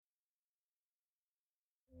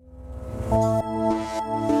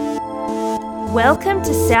Welcome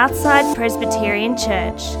to Southside Presbyterian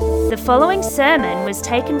Church. The following sermon was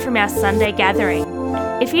taken from our Sunday gathering.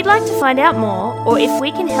 If you'd like to find out more, or if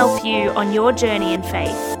we can help you on your journey in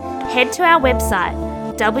faith, head to our website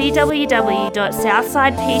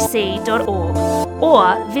www.southsidepc.org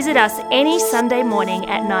or visit us any Sunday morning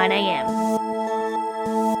at 9 a.m.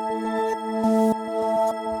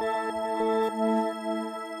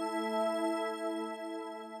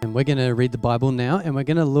 And we're going to read the Bible now, and we're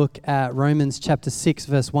going to look at Romans chapter 6,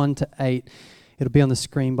 verse 1 to 8. It'll be on the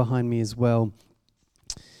screen behind me as well.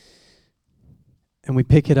 And we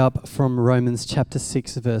pick it up from Romans chapter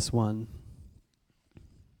 6, verse 1.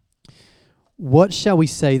 What shall we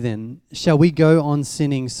say then? Shall we go on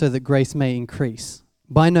sinning so that grace may increase?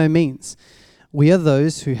 By no means. We are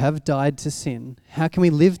those who have died to sin. How can we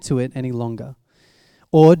live to it any longer?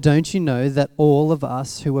 Or don't you know that all of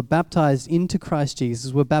us who were baptized into Christ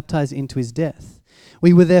Jesus were baptized into his death?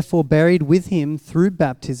 We were therefore buried with him through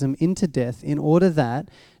baptism into death, in order that,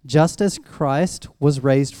 just as Christ was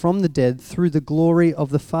raised from the dead through the glory of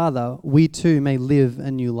the Father, we too may live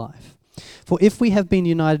a new life. For if we have been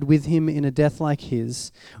united with him in a death like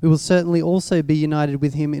his, we will certainly also be united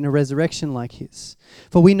with him in a resurrection like his.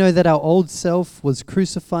 For we know that our old self was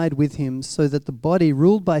crucified with him, so that the body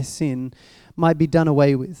ruled by sin might be done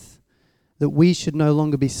away with, that we should no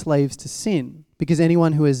longer be slaves to sin, because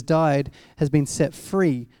anyone who has died has been set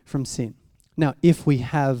free from sin. Now, if we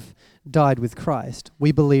have died with Christ,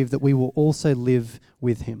 we believe that we will also live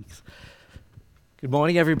with him. Good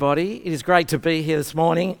morning, everybody. It is great to be here this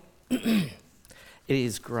morning. It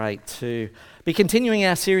is great to be continuing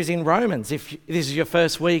our series in Romans. If this is your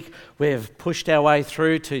first week, we've pushed our way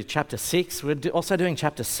through to chapter 6. We're also doing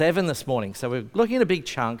chapter 7 this morning, so we're looking at a big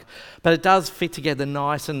chunk, but it does fit together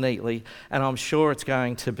nice and neatly, and I'm sure it's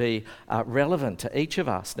going to be relevant to each of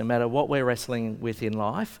us, no matter what we're wrestling with in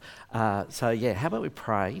life. How about we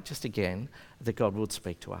pray just again that God would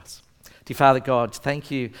speak to us. Dear Father God, thank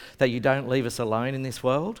you that you don't leave us alone in this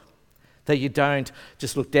world, that you don't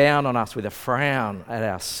just look down on us with a frown at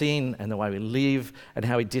our sin and the way we live and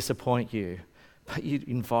how we disappoint you, but you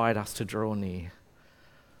invite us to draw near.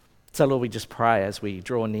 So Lord, we just pray as we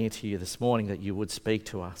draw near to you this morning that you would speak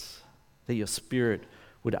to us, that your Spirit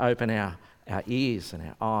would open our ears and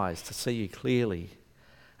our eyes to see you clearly,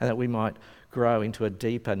 and that we might grow into a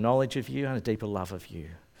deeper knowledge of you and a deeper love of you.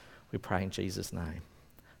 We pray in Jesus' name.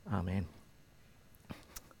 Amen.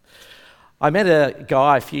 I met a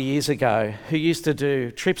guy a few years ago who used to do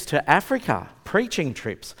trips to Africa, preaching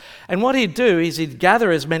trips. And what he'd do is he'd gather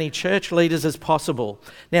as many church leaders as possible.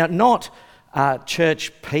 Now, not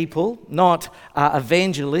church people, not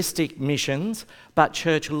evangelistic missions, but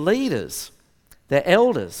church leaders, their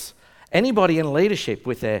elders, anybody in leadership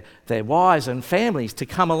with their wives and families to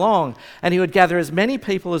come along. And he would gather as many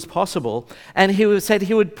people as possible. And said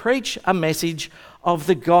he would preach a message of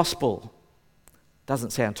the gospel.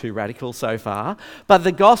 Doesn't sound too radical so far, but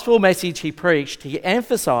the gospel message he preached, he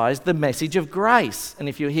emphasised the message of grace. And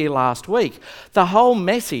if you were here last week, the whole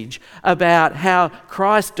message about how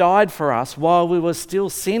Christ died for us while we were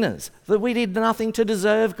still sinners, that we did nothing to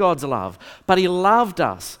deserve God's love, but he loved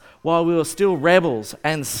us while we were still rebels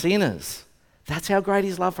and sinners. That's how great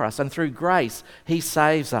his love for us, and through grace he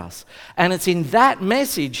saves us. And it's in that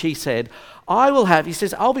message, he said,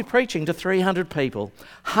 I'll be preaching to 300 people.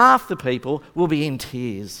 Half the people will be in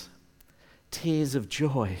tears of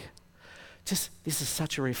joy. This is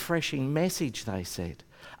such a refreshing message, they said.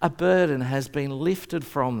 A burden has been lifted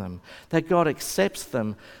from them, that God accepts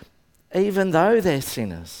them even though they're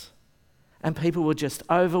sinners. And people were just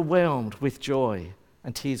overwhelmed with joy,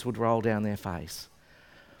 and tears would roll down their face.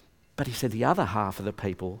 But he said the other half of the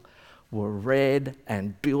people were red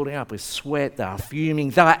and building up with sweat. They were fuming.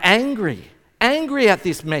 They were angry at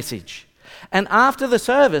this message. And after the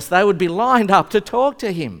service, they would be lined up to talk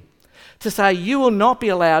to him, to say, you will not be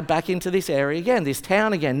allowed back into this area again, this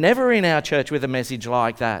town again, never in our church with a message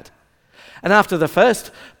like that. And after the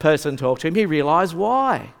first person talked to him, he realised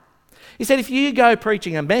why. He said, if you go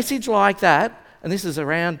preaching a message like that, and this is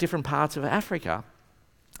around different parts of Africa,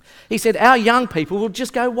 he said, our young people will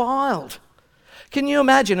just go wild. Can you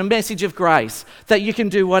imagine a message of grace that you can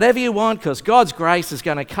do whatever you want because God's grace is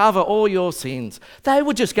going to cover all your sins? They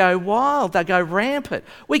would just go wild. They'd go rampant.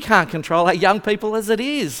 We can't control our young people as it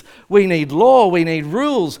is. We need law. We need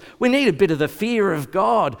rules. We need a bit of the fear of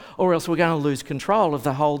God, or else we're going to lose control of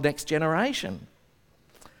the whole next generation.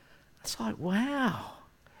 It's like, wow,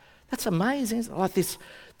 that's amazing. It's like this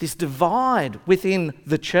divide within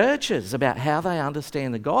the churches about how they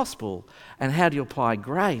understand the gospel and how do you apply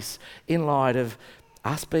grace in light of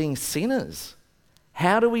us being sinners.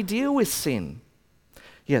 How do we deal with sin?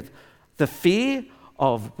 Yeah, The fear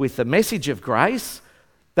of, with the message of grace,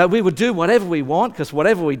 that we would do whatever we want, because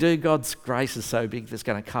whatever we do, God's grace is so big that's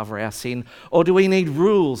going to cover our sin? Or do we need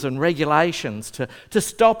rules and regulations to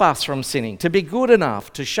stop us from sinning, to be good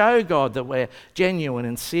enough to show God that we're genuine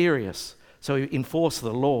and serious? So we enforce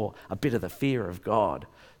the law, a bit of the fear of God,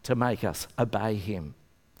 to make us obey him.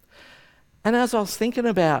 And as I was thinking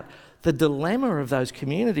about the dilemma of those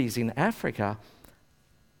communities in Africa,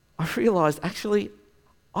 I realised actually,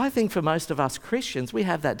 I think for most of us Christians, we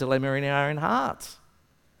have that dilemma in our own hearts.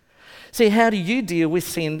 See, how do you deal with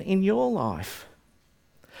sin in your life?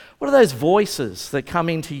 What are those voices that come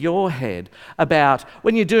into your head about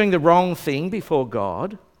when you're doing the wrong thing before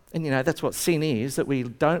God? And that's what sin is, that we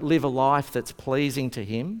don't live a life that's pleasing to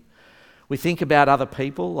him. We think about other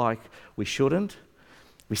people like we shouldn't.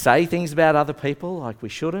 We say things about other people like we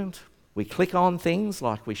shouldn't. We click on things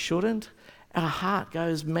like we shouldn't. Our heart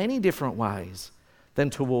goes many different ways than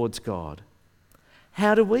towards God.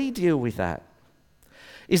 How do we deal with that?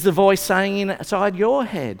 Is the voice saying inside your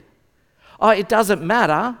head, oh, it doesn't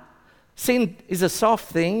matter. Sin is a soft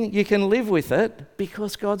thing. You can live with it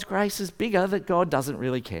because God's grace is bigger, that God doesn't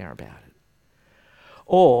really care about it?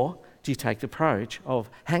 Or do you take the approach of,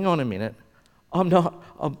 hang on a minute,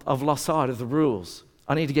 I've lost sight of the rules.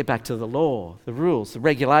 I need to get back to the law, the rules, the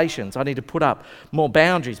regulations. I need to put up more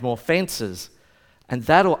boundaries, more fences, and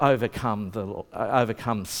that'll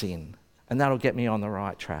overcome sin, and that'll get me on the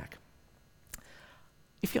right track.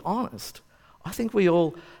 If you're honest, I think we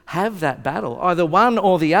all have that battle, either one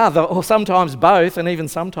or the other, or sometimes both, and even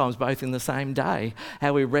sometimes both in the same day,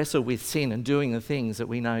 how we wrestle with sin and doing the things that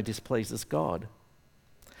we know displeases God.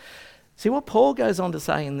 See, what Paul goes on to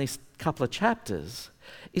say in this couple of chapters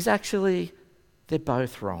is actually they're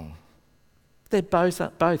both wrong. They're both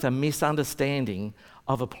a misunderstanding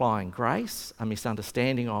of applying grace, a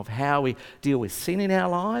misunderstanding of how we deal with sin in our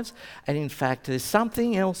lives, and in fact, there's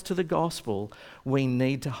something else to the gospel we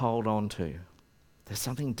need to hold on to. There's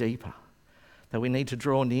something deeper that we need to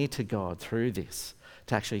draw near to God through this,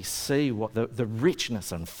 to actually see what the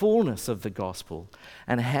richness and fullness of the gospel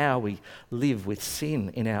and how we live with sin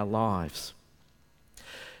in our lives.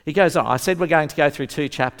 He goes on. I said we're going to go through 2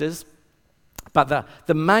 chapters, but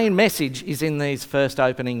the main message is in these first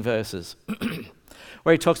opening verses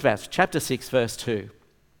where he talks about chapter 6, verse 2.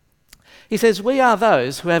 He says, we are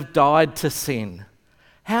those who have died to sin.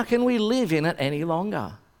 How can we live in it any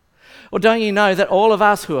longer? Or don't you know that all of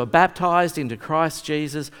us who are baptized into Christ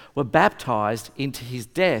Jesus were baptized into his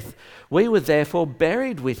death? We were therefore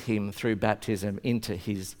buried with him through baptism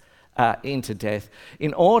into death,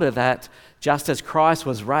 in order that, just as Christ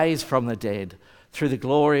was raised from the dead through the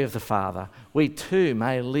glory of the Father, we too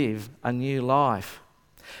may live a new life.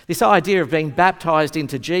 This idea of being baptized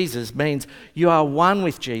into Jesus means you are one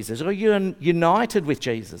with Jesus, or you're united with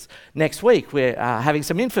Jesus. Next week, we're having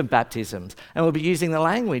some infant baptisms, and we'll be using the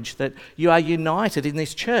language that you are united in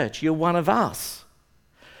this church. You're one of us.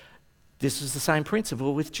 This is the same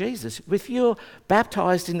principle with Jesus. If you're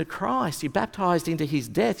baptized into Christ, you're baptized into his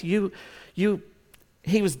death, he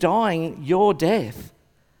was dying your death,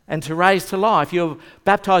 and to raise to life. You're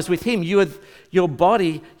baptized with him. Your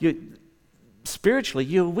body, spiritually,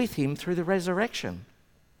 you're with him through the resurrection.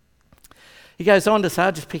 He goes on to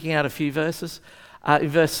say, just picking out a few verses, in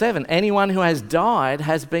verse 7, anyone who has died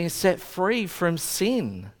has been set free from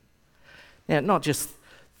sin. Now, not just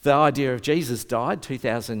the idea of Jesus died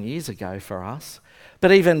 2,000 years ago for us,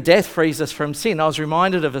 but even death frees us from sin. I was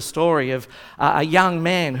reminded of a story of a young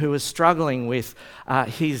man who was struggling with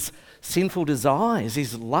his sinful desires,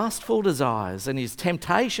 his lustful desires, and his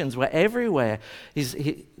temptations were everywhere.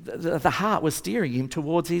 The heart was steering him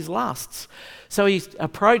towards his lusts. So he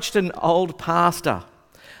approached an old pastor,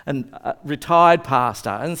 a retired pastor,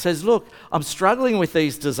 and says, look, I'm struggling with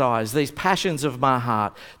these desires, these passions of my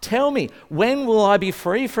heart. Tell me, when will I be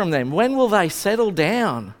free from them? When will they settle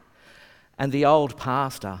down? And the old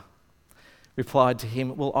pastor replied to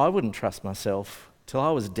him, well, I wouldn't trust myself till I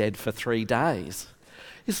was dead for 3 days.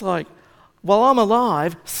 It's like, while I'm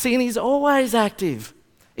alive, sin is always active.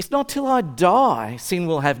 It's not till I die sin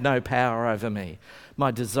will have no power over me.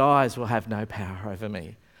 My desires will have no power over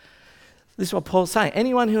me. This is what Paul's saying.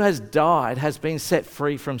 Anyone who has died has been set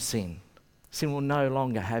free from sin. Sin will no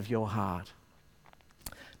longer have your heart.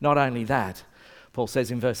 Not only that, Paul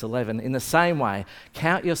says in verse 11, in the same way,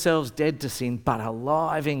 count yourselves dead to sin, but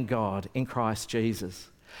alive in God, in Christ Jesus.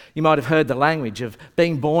 You might have heard the language of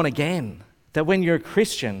being born again. That when you're a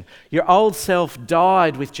Christian, your old self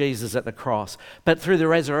died with Jesus at the cross, but through the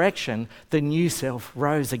resurrection, the new self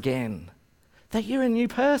rose again. That you're a new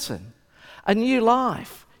person, a new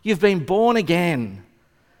life. You've been born again.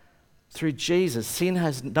 Through Jesus, sin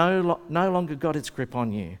has no longer got its grip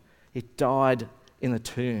on you. It died in the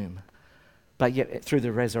tomb. But yet through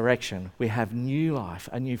the resurrection, we have new life,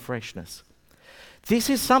 a new freshness. This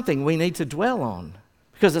is something we need to dwell on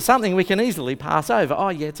because it's something we can easily pass over. Oh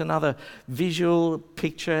yeah, it's another visual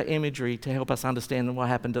picture imagery to help us understand what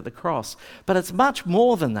happened at the cross. But it's much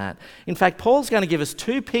more than that. In fact, Paul's going to give us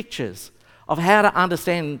two pictures of how to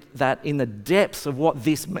understand that in the depths of what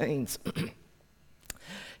this means.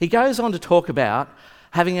 He goes on to talk about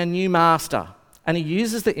having a new master, and he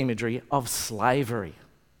uses the imagery of slavery.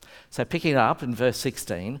 So picking it up in verse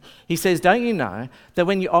 16, he says, "Don't you know that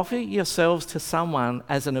when you offer yourselves to someone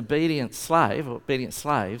as an obedient slave, or obedient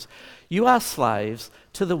slaves, you are slaves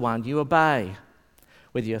to the one you obey,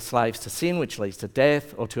 whether you're slaves to sin, which leads to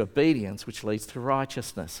death, or to obedience, which leads to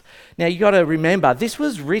righteousness." Now you've got to remember, this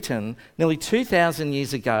was written nearly 2,000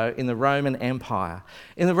 years ago in the Roman Empire.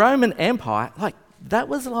 In the Roman Empire, that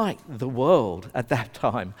was like the world at that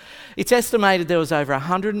time. It's estimated there was over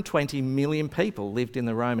 120 million people lived in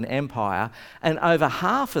the Roman Empire, and over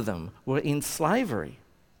half of them were in slavery.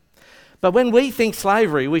 But when we think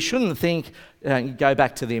slavery, we shouldn't think, go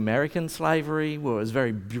back to the American slavery, where it was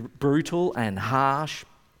very brutal and harsh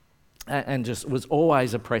and just was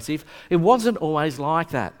always oppressive. It wasn't always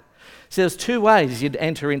like that. So there's two ways you'd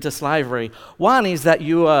enter into slavery. One is that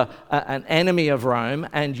you were an enemy of Rome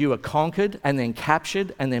and you were conquered and then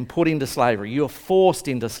captured and then put into slavery. You were forced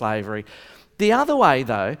into slavery. The other way,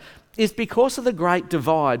 though, is because of the great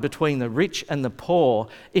divide between the rich and the poor.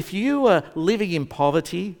 If you were living in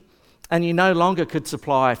poverty and you no longer could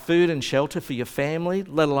supply food and shelter for your family,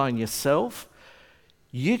 let alone yourself,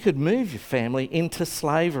 you could move your family into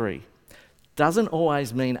slavery. Doesn't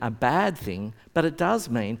always mean a bad thing, but it does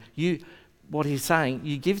mean what he's saying,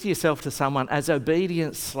 you give yourself to someone as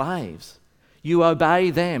obedient slaves. You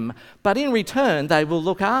obey them, but in return, they will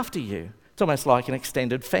look after you. It's almost like an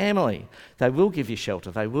extended family. They will give you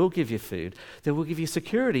shelter, they will give you food, they will give you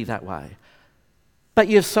security that way. But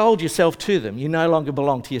you've sold yourself to them. You no longer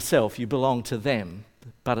belong to yourself, you belong to them.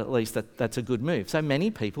 But at least that's a good move. So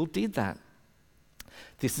many people did that.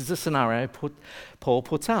 This is a scenario Paul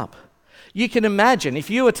puts up. You can imagine if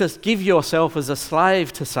you were to give yourself as a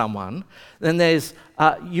slave to someone, then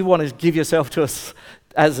you want to give yourself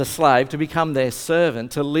as a slave to become their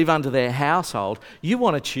servant, to live under their household. You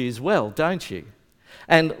want to choose well, don't you?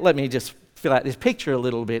 And let me just fill out this picture a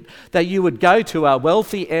little bit, that you would go to a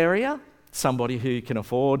wealthy area, somebody who can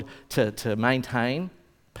afford to maintain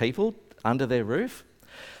people under their roof,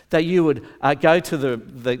 that you would go to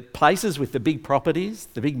the places with the big properties,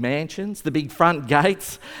 the big mansions, the big front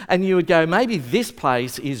gates, and you would go, maybe this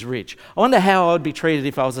place is rich. I wonder how I would be treated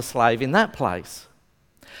if I was a slave in that place.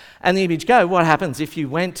 And the image go, what happens if you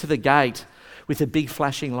went to the gate with the big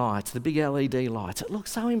flashing lights, the big LED lights? It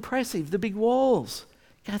looks so impressive, the big walls.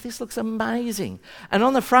 You go, this looks amazing. And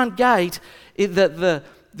on the front gate, the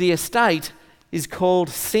estate is called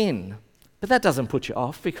Sin. But that doesn't put you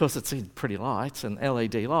off because it's in pretty lights and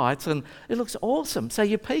LED lights and it looks awesome. So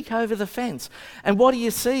you peek over the fence and what do you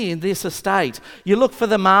see in this estate? You look for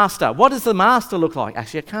the master. What does the master look like?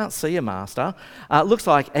 Actually, I can't see a master. It looks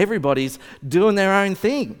like everybody's doing their own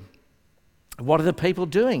thing. What are the people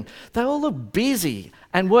doing? They all look busy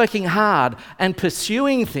and working hard and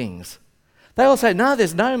pursuing things. They all say, no,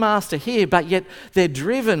 there's no master here, but yet they're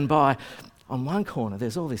driven by, on one corner,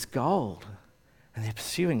 there's all this gold and they're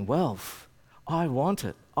pursuing wealth. I want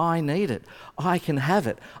it. I need it. I can have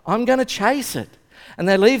it. I'm going to chase it. And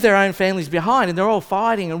they leave their own families behind and they're all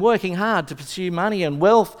fighting and working hard to pursue money and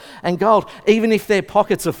wealth and gold. Even if their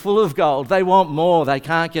pockets are full of gold, they want more. They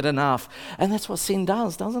can't get enough. And that's what sin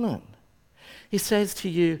does, doesn't it? It says to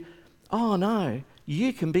you, oh no,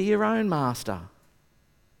 you can be your own master.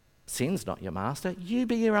 Sin's not your master. You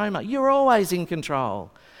be your own master. You're always in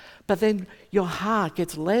control. But then your heart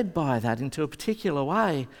gets led by that into a particular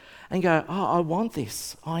way and go, oh, I want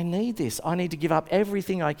this. I need this. I need to give up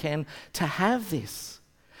everything I can to have this.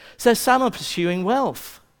 So some are pursuing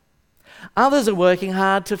wealth. Others are working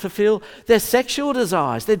hard to fulfill their sexual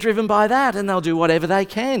desires. They're driven by that and they'll do whatever they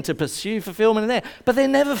can to pursue fulfillment in there. But they're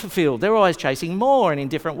never fulfilled. They're always chasing more and in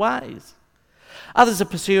different ways. Others are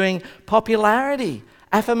pursuing popularity,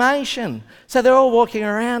 affirmation. So they're all walking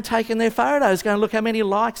around taking their photos, going, look how many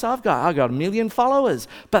likes I've got. I've got 1 million followers.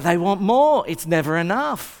 But they want more. It's never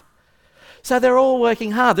enough. So they're all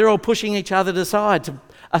working hard. They're all pushing each other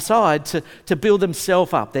aside to build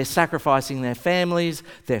themselves up. They're sacrificing their families,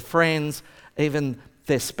 their friends, even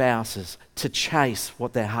their spouses to chase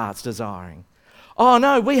what their heart's desiring. Oh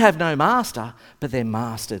no, we have no master, but they're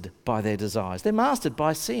mastered by their desires. They're mastered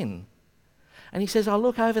by sin. And he says, I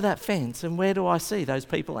look over that fence, and where do I see those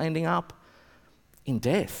people ending up? In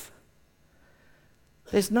death.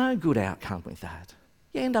 There's no good outcome with that.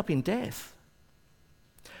 You end up in death.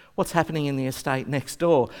 What's happening in the estate next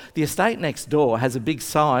door? The estate next door has a big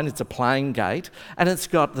sign, it's a plain gate, and it's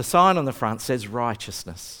got the sign on the front says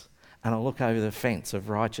righteousness. And I look over the fence of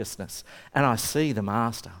righteousness, and I see the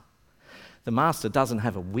master. The master doesn't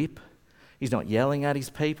have a whip. He's not yelling at his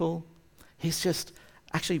people. He's just,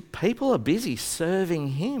 actually, people are busy serving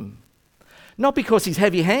him. Not because he's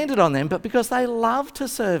heavy-handed on them, but because they love to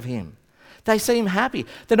serve him. They seem happy.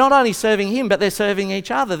 They're not only serving him, but they're serving each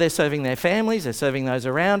other. They're serving their families, they're serving those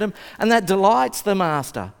around them, and that delights the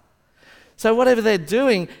master. So whatever they're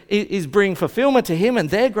doing is bringing fulfillment to him, and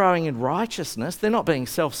they're growing in righteousness. They're not being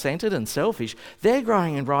self-centered and selfish. They're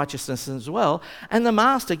growing in righteousness as well, and the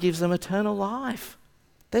master gives them eternal life.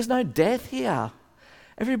 There's no death here.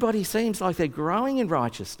 Everybody seems like they're growing in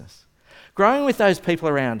righteousness, growing with those people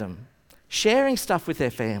around them, sharing stuff with their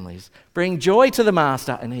families, bring joy to the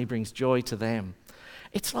master, and he brings joy to them.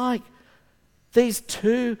 It's like if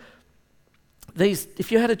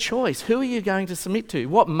you had a choice, who are you going to submit to?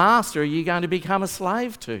 What master are you going to become a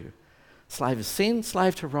slave to? Slave of sin,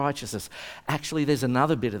 slave to righteousness. Actually, there's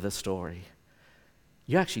another bit of the story.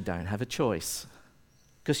 You actually don't have a choice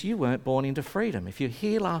because you weren't born into freedom. If you're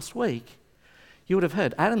here last week, you would have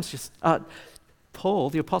heard Paul,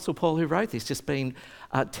 the Apostle Paul who wrote this, just been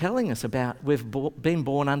telling us about we've been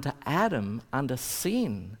born unto Adam, under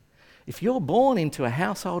sin. If you're born into a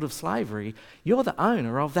household of slavery, you're the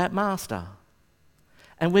owner of that master.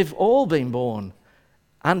 And we've all been born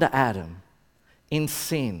under Adam in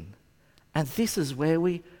sin. And this is where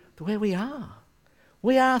we are.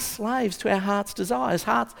 We are slaves to our heart's desires,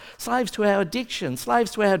 slaves to our addiction,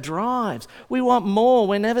 slaves to our drives. We want more,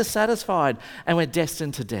 we're never satisfied, and we're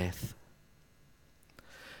destined to death.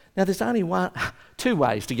 Now, there's only two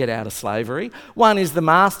ways to get out of slavery. One is the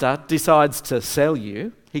master decides to sell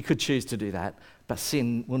you. He could choose to do that, but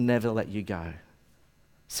sin will never let you go.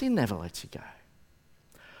 Sin never lets you go.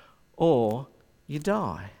 Or you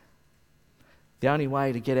die. The only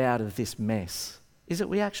way to get out of this mess is that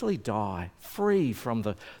we actually die, free from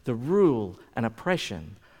the rule and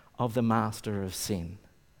oppression of the master of sin.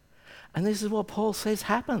 And this is what Paul says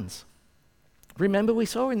happens. Remember, we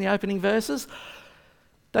saw in the opening verses,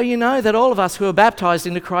 don't you know that all of us who are baptized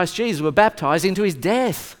into Christ Jesus were baptized into his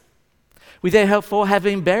death? We therefore have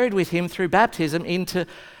been buried with him through baptism into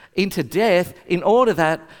death, in order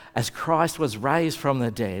that, as Christ was raised from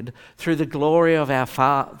the dead through the glory of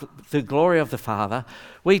the Father,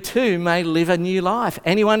 we too may live a new life.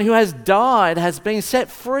 Anyone who has died has been set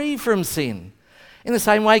free from sin. In the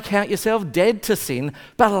same way, count yourself dead to sin,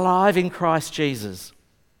 but alive in Christ Jesus.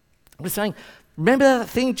 We're saying, remember that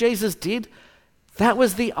thing Jesus did? That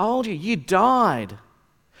was the old you. You died.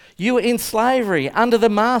 You were in slavery under the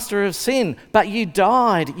master of sin, but you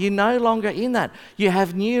died. You're no longer in that. You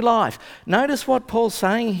have new life. Notice what Paul's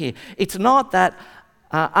saying here. It's not that,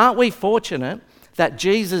 aren't we fortunate that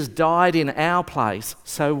Jesus died in our place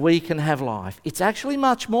so we can have life? It's actually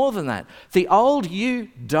much more than that. The old you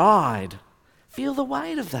died. Feel the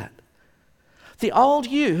weight of that. The old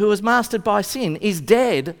you who was mastered by sin is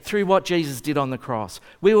dead through what Jesus did on the cross.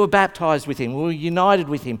 We were baptized with him. We were united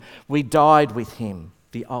with him. We died with him,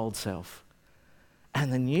 the old self.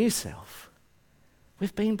 And the new self,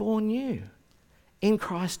 we've been born new in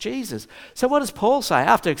Christ Jesus. So what does Paul say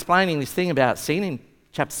after explaining this thing about sin in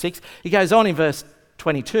chapter 6? He goes on in verse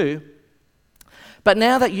 22. But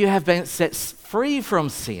now that you have been set free from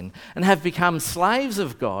sin and have become slaves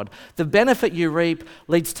of God, the benefit you reap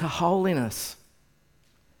leads to holiness.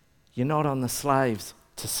 You're not on the slaves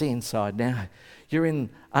to sin side now. You're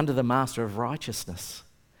under the master of righteousness.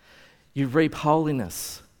 You reap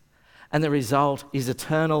holiness, and the result is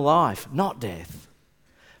eternal life, not death.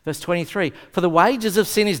 Verse 23, for the wages of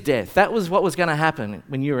sin is death. That was what was going to happen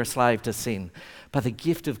when you were a slave to sin. But the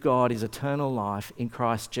gift of God is eternal life in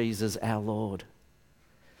Christ Jesus our Lord.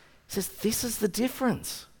 He says this is the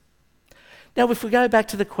difference. Now, if we go back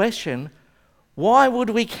to the question, why would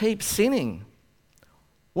we keep sinning?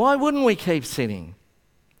 Why wouldn't we keep sinning?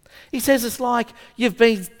 He says it's like you've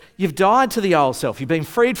died to the old self. You've been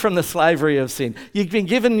freed from the slavery of sin. You've been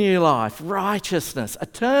given new life, righteousness,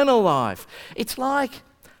 eternal life. It's like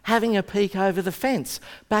having a peek over the fence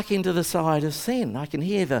back into the side of sin. I can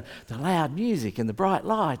hear the loud music and the bright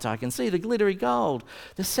lights. I can see the glittery gold,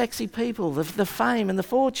 the sexy people, the fame and the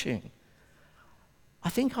fortune. I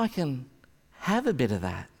think I can have a bit of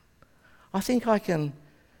that. I think I can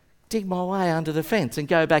dig my way under the fence and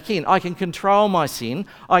go back in. I can control my sin,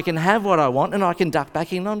 I can have what I want, and I can duck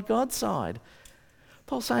back in on God's side.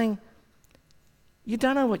 Paul's saying, You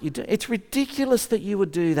don't know what you do. It's ridiculous that you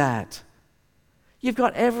would do that. You've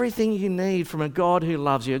got everything you need from a God who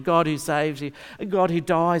loves you, a God who saves you, a God who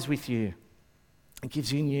dies with you and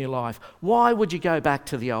gives you new life. Why would you go back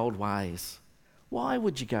to the old ways? Why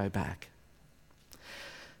would you go back?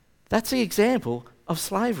 That's the example of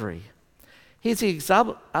slavery. Here's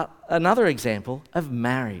another example of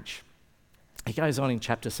marriage. It goes on in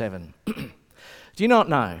chapter 7. Do you not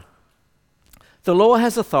know? The law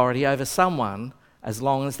has authority over someone as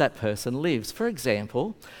long as that person lives. For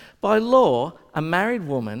example, by law, a married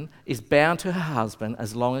woman is bound to her husband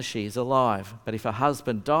as long as she is alive. But if her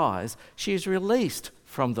husband dies, she is released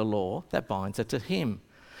from the law that binds her to him.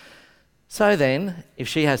 So then, if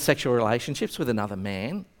she has sexual relationships with another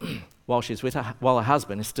man while her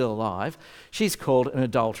husband is still alive, she's called an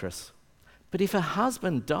adulteress. But if her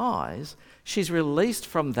husband dies, she's released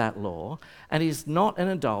from that law and is not an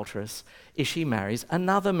adulteress if she marries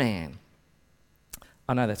another man.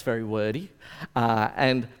 I know that's very wordy,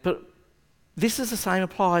 but this is the same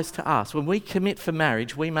applies to us. When we commit for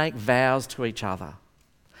marriage, we make vows to each other.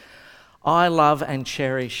 I love and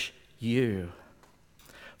cherish you.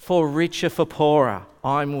 For richer, for poorer,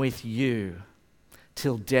 I'm with you.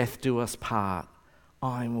 Till death do us part,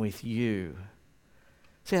 I'm with you.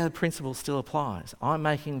 See how the principle still applies. I'm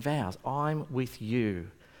making vows. I'm with you.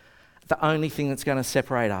 The only thing that's going to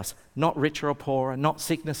separate us, not richer or poorer, not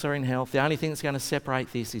sickness or in health, the only thing that's going to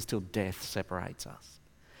separate this is till death separates us.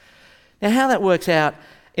 Now, how that works out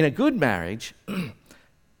in a good marriage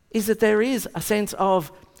is that there is a sense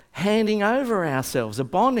of handing over ourselves, a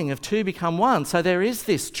bonding of two become one. So there is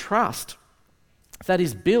this trust that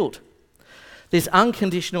is built, this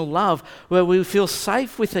unconditional love where we feel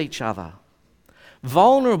safe with each other,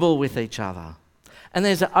 vulnerable with each other. And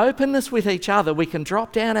there's an openness with each other. We can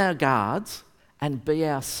drop down our guards and be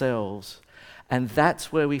ourselves. And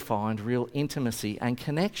that's where we find real intimacy and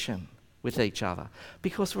connection with each other,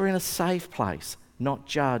 because we're in a safe place, not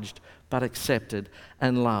judged, but accepted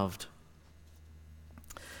and loved.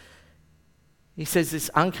 He says this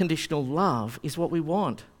unconditional love is what we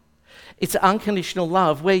want. It's unconditional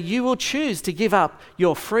love where you will choose to give up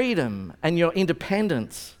your freedom and your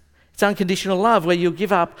independence. It's unconditional love where you'll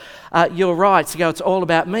give up your rights to go, it's all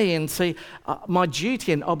about me, and see my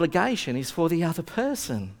duty and obligation is for the other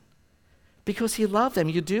person. Because you love them,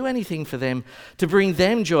 you do anything for them to bring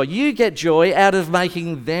them joy. You get joy out of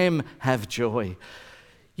making them have joy.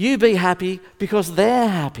 You be happy because they're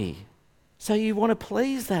happy. So you want to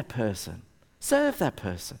please that person, serve that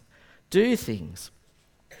person, do things.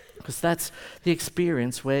 Because that's the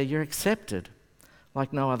experience where you're accepted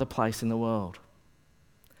like no other place in the world.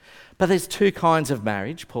 But there's two kinds of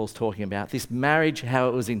marriage Paul's talking about. This marriage, how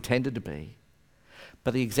it was intended to be.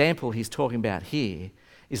 But the example he's talking about here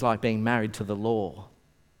is like being married to the law.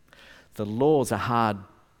 The law's a hard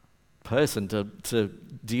person to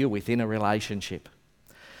deal with in a relationship.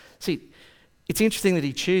 See, it's interesting that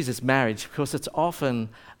he chooses marriage because it's often,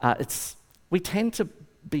 we tend to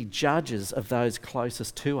be judges of those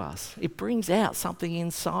closest to us. It brings out something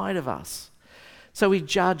inside of us. So we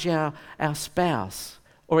judge our spouse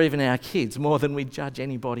or even our kids more than we judge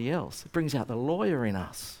anybody else. It brings out the lawyer in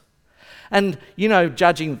us. And,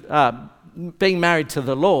 judging, being married to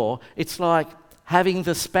the law, it's like having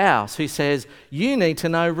the spouse who says, you need to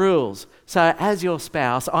know rules. So as your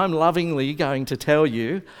spouse, I'm lovingly going to tell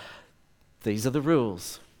you, these are the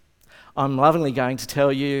rules. I'm lovingly going to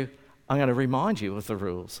tell you, I'm going to remind you of the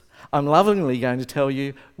rules. I'm lovingly going to tell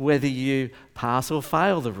you whether you pass or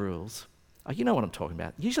fail the rules. Oh, you know what I'm talking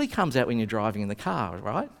about. It usually comes out when you're driving in the car,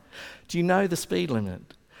 right? Do you know the speed limit?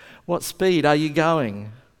 What speed are you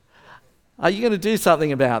going? Are you going to do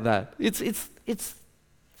something about that? It's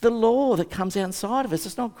the law that comes outside of us.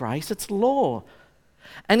 It's not grace, it's law.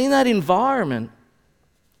 And in that environment,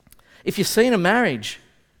 if you've seen a marriage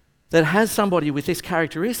that has somebody with this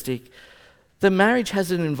characteristic, the marriage has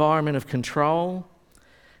an environment of control,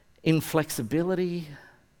 inflexibility,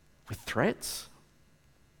 with threats,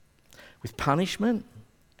 with punishment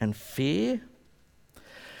and fear.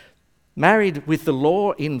 Married with the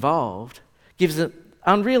law involved gives it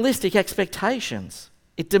unrealistic expectations.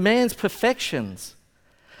 It demands perfections.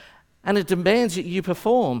 And it demands that you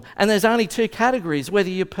perform. And there's only two categories, whether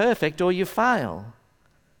you're perfect or you fail.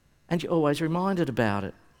 And you're always reminded about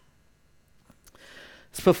it.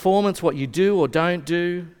 It's performance, what you do or don't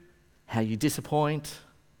do, how you disappoint,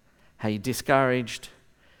 how you're discouraged.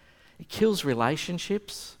 It kills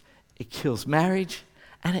relationships, it kills marriage,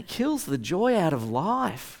 and it kills the joy out of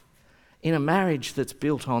life in a marriage that's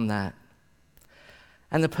built on that.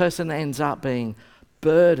 And the person ends up being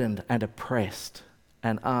burdened and oppressed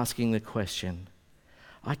and asking the question,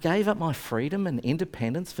 I gave up my freedom and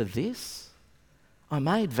independence for this. I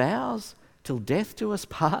made vows till death do us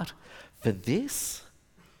part for this.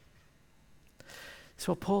 That's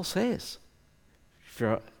what Paul says. If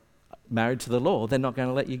you're married to the law, they're not going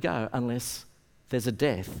to let you go unless there's a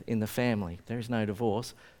death in the family. There is no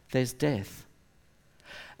divorce, there's death.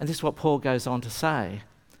 And this is what Paul goes on to say.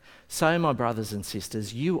 So, my brothers and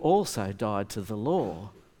sisters, you also died to the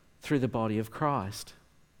law through the body of Christ.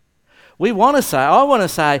 I want to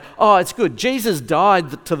say, oh, it's good. Jesus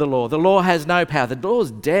died to the law. The law has no power. The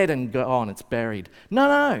law's dead and gone. It's buried.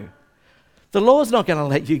 No. The law's not going to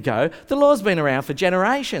let you go. The law's been around for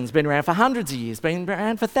generations, been around for hundreds of years, been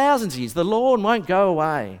around for thousands of years. The law won't go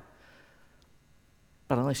away.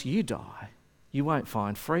 But unless you die, you won't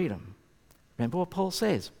find freedom. Remember what Paul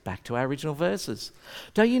says, back to our original verses.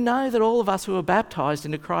 Don't you know that all of us who were baptised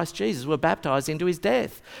into Christ Jesus were baptised into his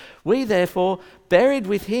death? We therefore buried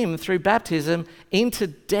with him through baptism into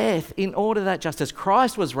death, in order that just as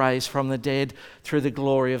Christ was raised from the dead through the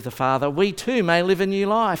glory of the Father, we too may live a new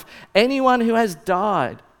life. Anyone who has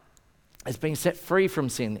died has been set free from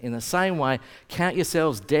sin. In the same way, count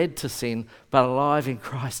yourselves dead to sin, but alive in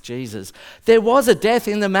Christ Jesus. There was a death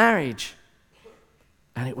in the marriage.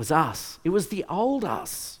 And it was us. It was the old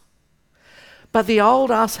us. But the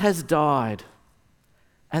old us has died.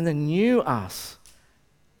 And the new us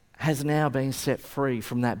has now been set free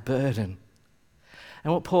from that burden.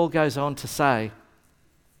 And what Paul goes on to say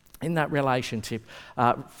in that relationship,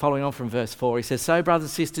 following on from verse 4, he says, so brothers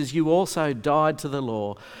and sisters, you also died to the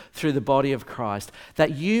law through the body of Christ,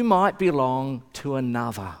 that you might belong to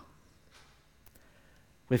another.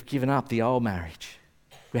 We've given up the old marriage.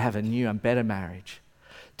 We have a new and better marriage.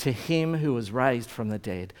 To him who was raised from the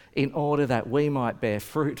dead, in order that we might bear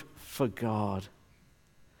fruit for God.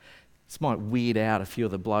 This might weird out a few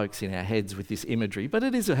of the blokes in our heads with this imagery, but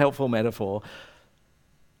it is a helpful metaphor.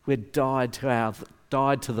 We're died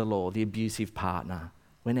to the law, the abusive partner.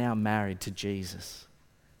 We're now married to Jesus,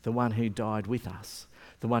 the one who died with us,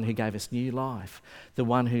 the one who gave us new life, the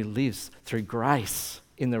one who lives through grace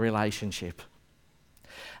in the relationship.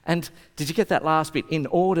 And did you get that last bit? In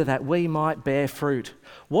order that we might bear fruit.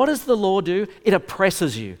 What does the law do? It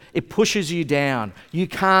oppresses you. It pushes you down. You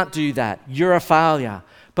can't do that. You're a failure.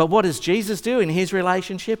 But what does Jesus do in his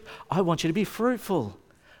relationship? I want you to be fruitful.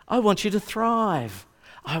 I want you to thrive.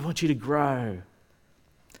 I want you to grow.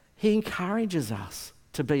 He encourages us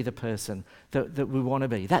to be the person that we want to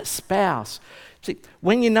be, that spouse. See,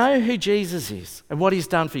 when you know who Jesus is and what he's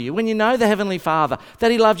done for you, when you know the Heavenly Father,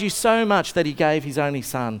 that he loved you so much that he gave his only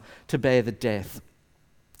Son to bear the death,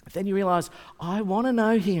 then you realise, I want to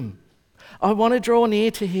know him. I want to draw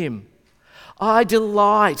near to him. I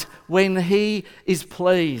delight when he is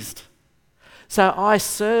pleased. So I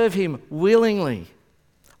serve him willingly.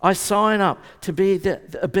 I sign up to be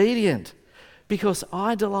obedient because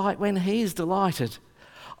I delight when he's delighted.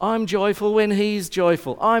 I'm joyful when he's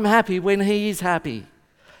joyful. I'm happy when he is happy.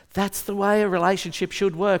 That's the way a relationship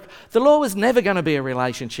should work. The law was never going to be a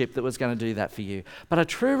relationship that was going to do that for you. But a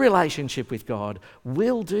true relationship with God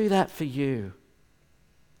will do that for you.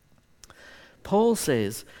 Paul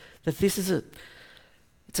says that this is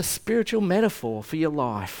it's a spiritual metaphor for your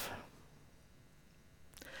life.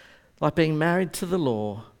 Like being married to the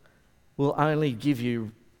law will only give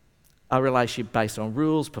you a relationship based on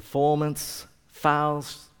rules, performance,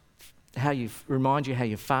 fails, remind you how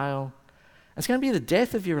you fail. It's going to be the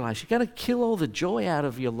death of your relationship. It's going to kill all the joy out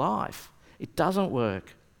of your life. It doesn't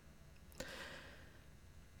work.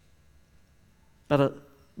 But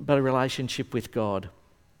a relationship with God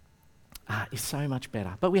is so much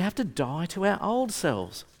better. But we have to die to our old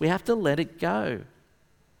selves. We have to let it go.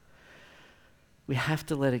 We have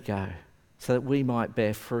to let it go so that we might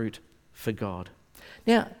bear fruit for God.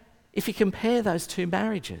 Now, if you compare those two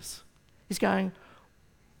marriages, he's going,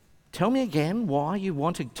 tell me again why you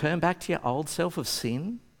want to turn back to your old self of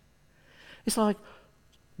sin. It's like,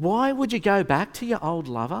 why would you go back to your old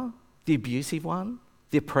lover, the abusive one,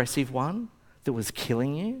 the oppressive one that was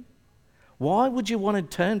killing you? Why would you want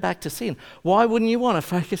to turn back to sin? Why wouldn't you want to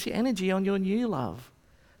focus your energy on your new love,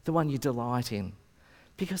 the one you delight in?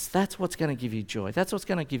 Because that's what's going to give you joy. That's what's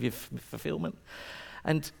going to give you fulfillment.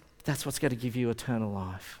 And that's what's going to give you eternal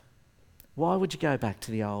life. Why would you go back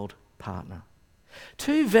to the old partner?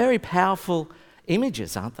 Two very powerful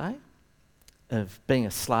images, aren't they? Of being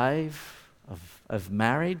a slave, of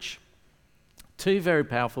marriage. Two very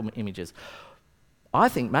powerful images. I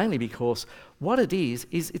think mainly because what it is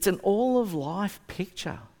it's an all-of-life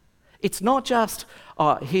picture. It's not just,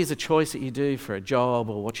 here's a choice that you do for a job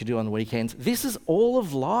or what you do on the weekends. This is all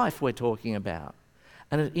of life we're talking about,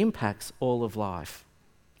 and it impacts all of life.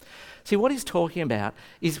 See, what he's talking about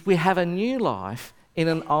is we have a new life in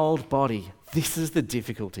an old body. This is the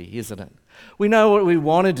difficulty, isn't it? We know what we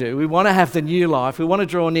want to do. We want to have the new life. We want to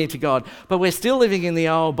draw near to God. But we're still living in the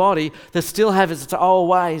old body that still has its old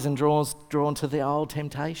ways and drawn to the old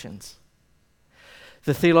temptations.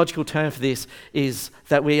 The theological term for this is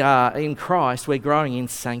that we are in Christ, we're growing in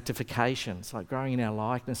sanctification. It's like growing in our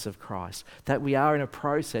likeness of Christ. That we are in a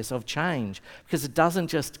process of change. Because it doesn't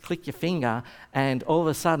just click your finger and all of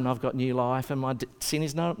a sudden I've got new life and my sin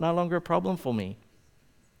is no longer a problem for me.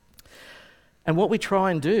 And what we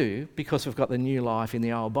try and do, because we've got the new life in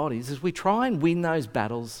the old bodies, is we try and win those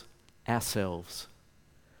battles ourselves.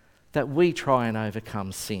 That we try and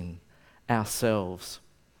overcome sin ourselves.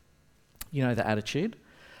 You know the attitude?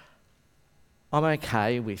 I'm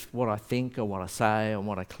okay with what I think or what I say or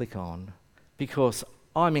what I click on because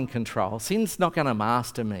I'm in control. Sin's not going to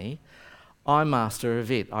master me. I'm master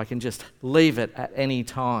of it. I can just leave it at any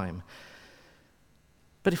time.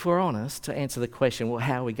 But if we're honest, to answer the question, well,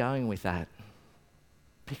 how are we going with that?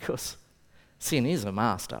 Because sin is a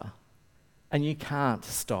master and you can't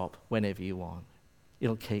stop whenever you want.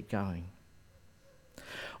 It'll keep going.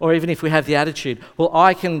 Or even if we have the attitude, well,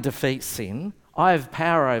 I can defeat sin. I have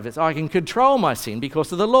power over it. I can control my sin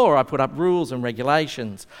because of the law. I put up rules and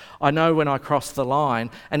regulations. I know when I cross the line,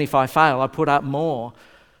 and if I fail, I put up more.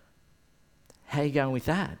 How are you going with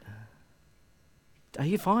that? Are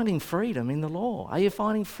you finding freedom in the law? Are you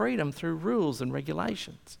finding freedom through rules and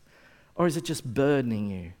regulations? Or is it just burdening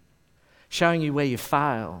you, showing you where you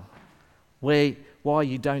fail, why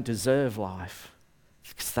you don't deserve life?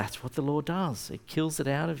 Because that's what the law does. It kills it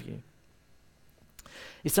out of you.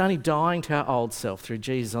 It's only dying to our old self through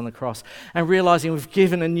Jesus on the cross and realising we've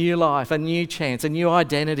given a new life, a new chance, a new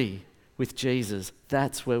identity with Jesus.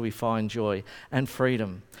 That's where we find joy and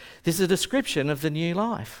freedom. This is a description of the new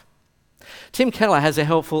life. Tim Keller has a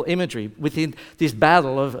helpful imagery within this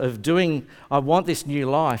battle of doing, I want this new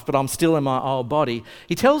life, but I'm still in my old body.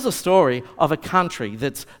 He tells a story of a country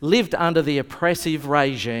that's lived under the oppressive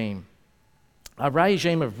regime. A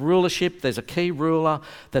regime of rulership. There's a key ruler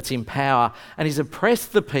that's in power, and he's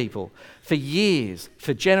oppressed the people for years,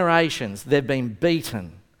 for generations. They've been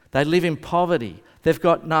beaten. They live in poverty. They've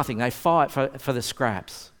got nothing. They fight for the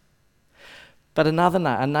scraps. But a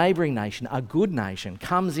neighbouring nation, a good nation,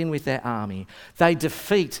 comes in with their army. They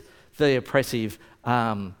defeat the oppressive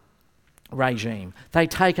regime. They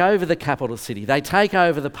take over the capital city. They take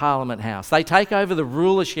over the Parliament House. They take over the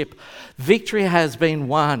rulership. Victory has been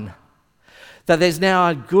won. That there's now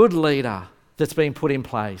a good leader that's been put in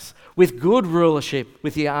place with good rulership,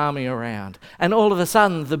 with the army around. And all of a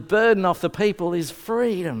sudden, the burden off the people is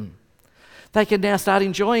freedom. They can now start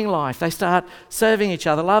enjoying life. They start serving each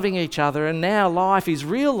other, loving each other, and now life is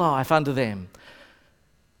real life under them.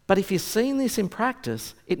 But if you've seen this in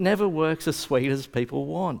practice, it never works as sweet as people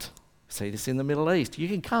want. See this in the Middle East. You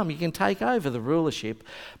can come, you can take over the rulership,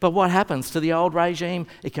 but what happens to the old regime?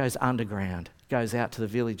 It goes underground, goes out to the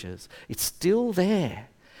villages. It's still there.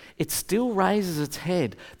 It still raises its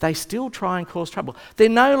head. They still try and cause trouble. They're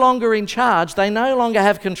no longer in charge. They no longer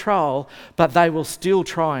have control, but they will still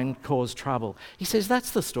try and cause trouble. He says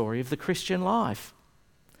that's the story of the Christian life.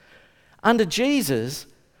 Under Jesus,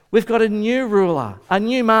 we've got a new ruler, a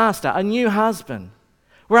new master, a new husband.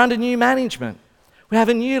 We're under new management. We have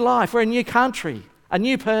a new life. We're a new country, a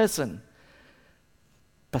new person.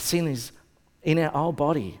 But sin is in our old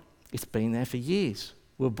body. It's been there for years.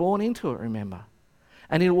 We're born into it, remember.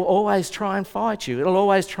 And it will always try and fight you. It'll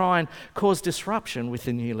always try and cause disruption with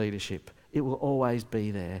the new leadership. It will always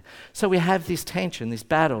be there. So we have this tension, this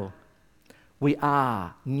battle. We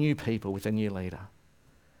are new people with a new leader.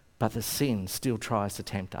 But the sin still tries to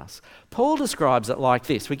tempt us. Paul describes it like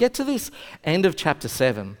this. We get to this end of chapter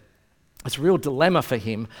 7. It's a real dilemma for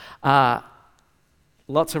him.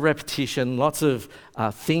 Lots of repetition, lots of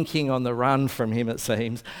thinking on the run from him, it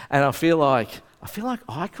seems. And I feel like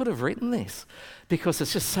I could have written this because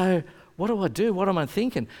it's just so, what do I do? What am I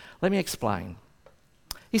thinking? Let me explain.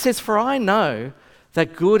 He says, "For I know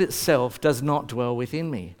that good itself does not dwell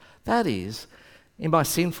within me. That is, in my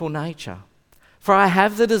sinful nature. For I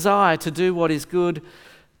have the desire to do what is good,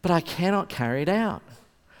 but I cannot carry it out.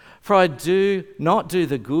 For I do not do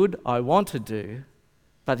the good I want to do,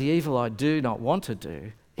 but the evil I do not want to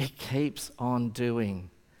do, it keeps on doing.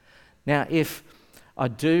 Now, if I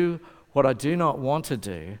do what I do not want to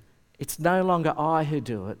do, it's no longer I who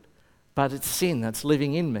do it, but it's sin that's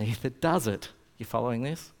living in me that does it." You following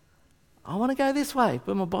this? I want to go this way,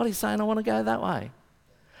 but my body's saying I want to go that way.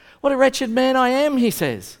 What a wretched man I am, he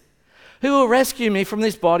says. Who will rescue me from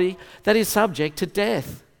this body that is subject to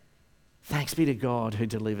death? Thanks be to God who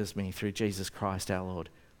delivers me through Jesus Christ our Lord.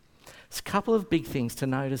 There's a couple of big things to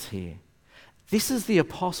notice here. This is the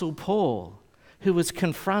Apostle Paul, who was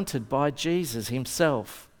confronted by Jesus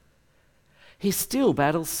himself. He still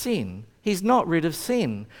battles sin. He's not rid of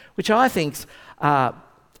sin, which I think's an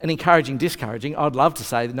encouraging, discouraging. I'd love to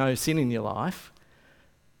say no sin in your life.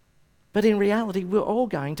 But in reality, we're all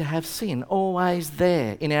going to have sin, always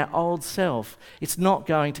there in our old self. It's not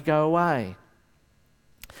going to go away.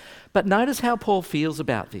 But notice how Paul feels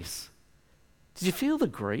about this. Did you feel the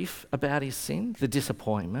grief about his sin, the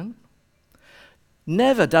disappointment?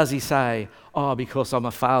 Never does he say, oh, because I'm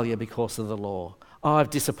a failure because of the law. Oh, I've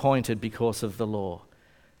disappointed because of the law.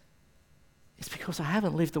 It's because I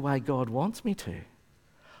haven't lived the way God wants me to.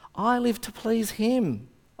 I live to please him.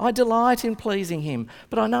 I delight in pleasing him,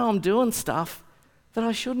 but I know I'm doing stuff that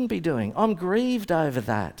I shouldn't be doing. I'm grieved over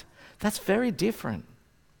that. That's very different.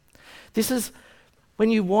 This is when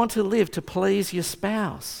you want to live to please your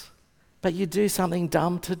spouse, but you do something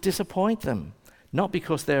dumb to disappoint them. Not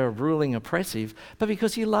because they're a ruling oppressive, but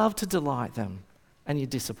because you love to delight them and you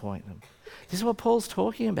disappoint them. This is what Paul's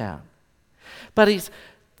talking about. But he's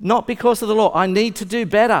not because of the law. I need to do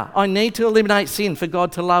better. I need to eliminate sin for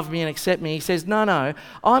God to love me and accept me. He says, no,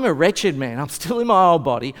 I'm a wretched man. I'm still in my old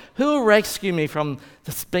body. Who will rescue me from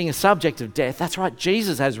being a subject of death? That's right,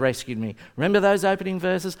 Jesus has rescued me. Remember those opening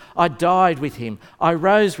verses? I died with him. I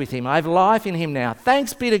rose with him. I have life in him now.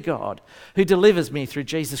 Thanks be to God who delivers me through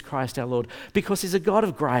Jesus Christ our Lord, because he's a God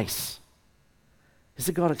of grace. He's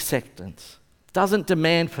a God of acceptance. Doesn't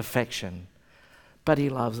demand perfection, but he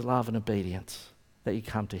loves love and obedience, that you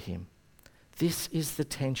come to him. This is the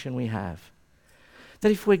tension we have.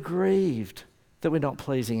 That if we're grieved that we're not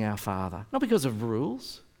pleasing our Father, not because of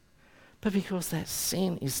rules, but because that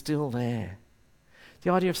sin is still there.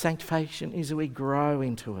 The idea of sanctification is that we grow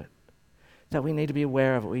into it, that we need to be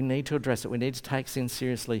aware of it, we need to address it, we need to take sin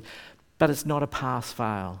seriously, but it's not a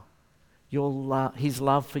pass-fail. His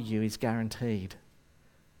love for you is guaranteed.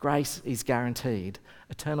 Grace is guaranteed.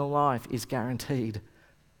 Eternal life is guaranteed.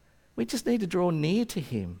 We just need to draw near to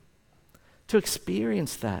him to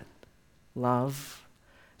experience that love,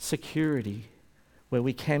 security, where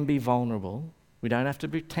we can be vulnerable. We don't have to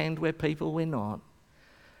pretend we're people we're not,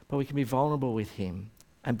 but we can be vulnerable with him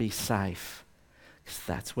and be safe, because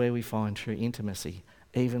that's where we find true intimacy,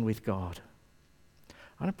 even with God.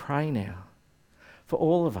 I want to pray now for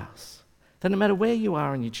all of us, that no matter where you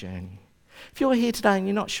are in your journey, if you're here today and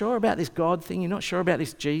you're not sure about this God thing, you're not sure about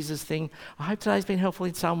this Jesus thing, I hope today's been helpful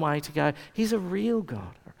in some way to go, he's a real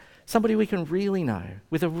God, somebody we can really know,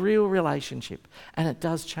 with a real relationship, and it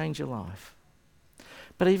does change your life.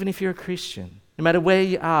 But even if you're a Christian, no matter where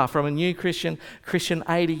you are, from a new Christian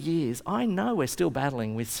 80 years, I know we're still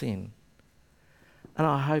battling with sin. And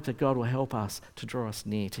I hope that God will help us to draw us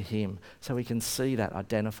near to him so we can see that,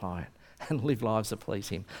 identify it, and live lives that please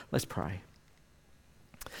him. Let's pray.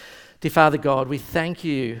 Dear Father God, we thank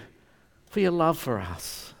you for your love for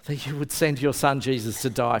us, that you would send your son Jesus to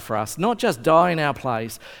die for us. Not just die in our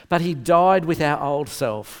place, but he died with our old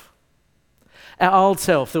self. Our old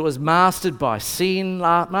self that was mastered by sin,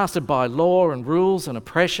 mastered by law and rules and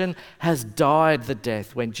oppression, has died the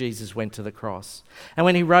death when Jesus went to the cross. And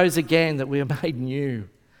when he rose again, that we are made new.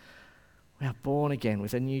 We are born again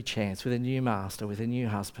with a new chance, with a new master, with a new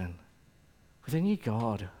husband, with a new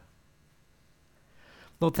God.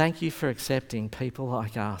 Lord, thank you for accepting people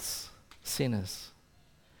like us, sinners.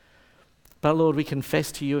 But Lord, we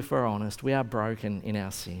confess to you, if we're honest, we are broken in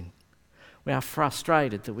our sin. We are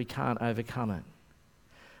frustrated that we can't overcome it.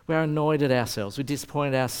 We are annoyed at ourselves. We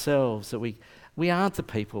disappoint ourselves that we aren't the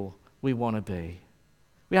people we want to be.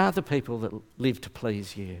 We aren't the people that live to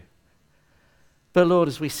please you. But Lord,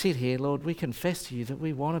 as we sit here, Lord, we confess to you that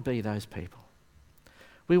we want to be those people.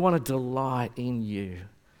 We want to delight in you,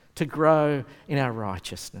 to grow in our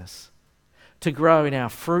righteousness, to grow in our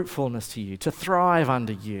fruitfulness to you, to thrive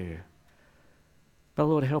under you. But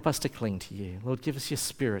Lord, help us to cling to you. Lord, give us your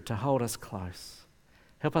spirit to hold us close.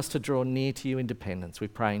 Help us to draw near to you in dependence. We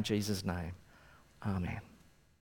pray in Jesus' name. Amen.